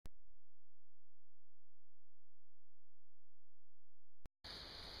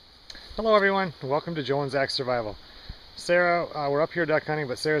Hello everyone, welcome to Joe and Zach's Survival. Sarah, we're up here duck hunting,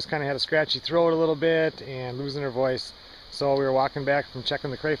 but Sarah's kind of had a scratchy throat a little bit and losing her voice. So we were walking back from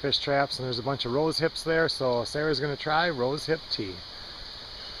checking the crayfish traps and there's a bunch of rose hips there, so Sarah's going to try rose hip tea.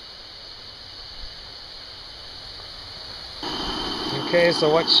 Okay,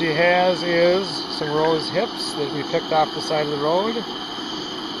 so what she has is some rose hips that we picked off the side of the road.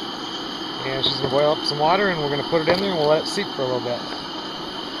 And she's going to boil up some water and we're going to put it in there and we'll let it seep for a little bit.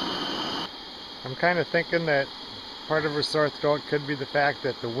 I'm kind of thinking that part of her sore throat could be the fact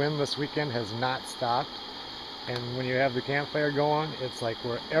that the wind this weekend has not stopped. And when you have the campfire going, it's like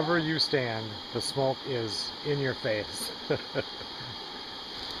wherever you stand, the smoke is in your face.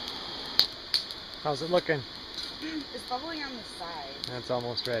 How's it looking? It's bubbling on the side. That's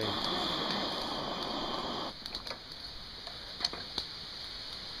almost ready.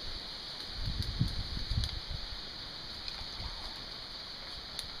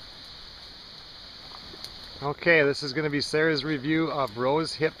 Okay, this is going to be Sarah's review of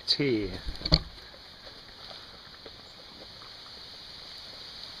rose hip tea.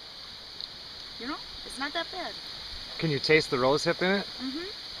 You know, it's not that bad. Can you taste the rose hip in it?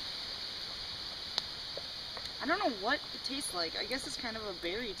 I don't know what it tastes like. I guess it's kind of a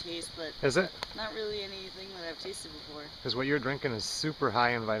berry taste, but Is it? not really anything that I've tasted before. Because what you're drinking is super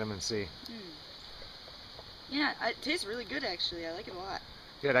high in vitamin C. Yeah, it tastes really good actually. I like it a lot.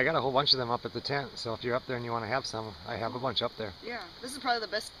 Good, I got a whole bunch of them up at the tent, so if you're up there and you want to have some, I have a bunch up there. Yeah, this is probably the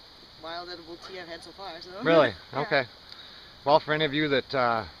best wild edible tea I've had so far. So. Really? Yeah. Okay. Well, for any of you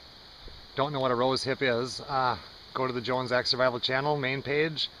that don't know what a rose hip is, go to the Joe and Zach Survival channel main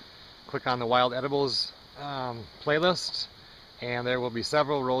page, click on the Wild Edibles playlist, and there will be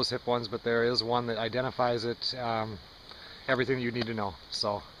several rose hip ones, but there is one that identifies it, everything you need to know.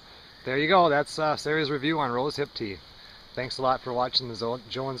 So there you go, that's Sarah's review on rose hip tea. Thanks a lot for watching the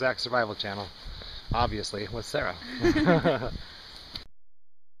Joe and Zach Survival channel, obviously, with Sarah.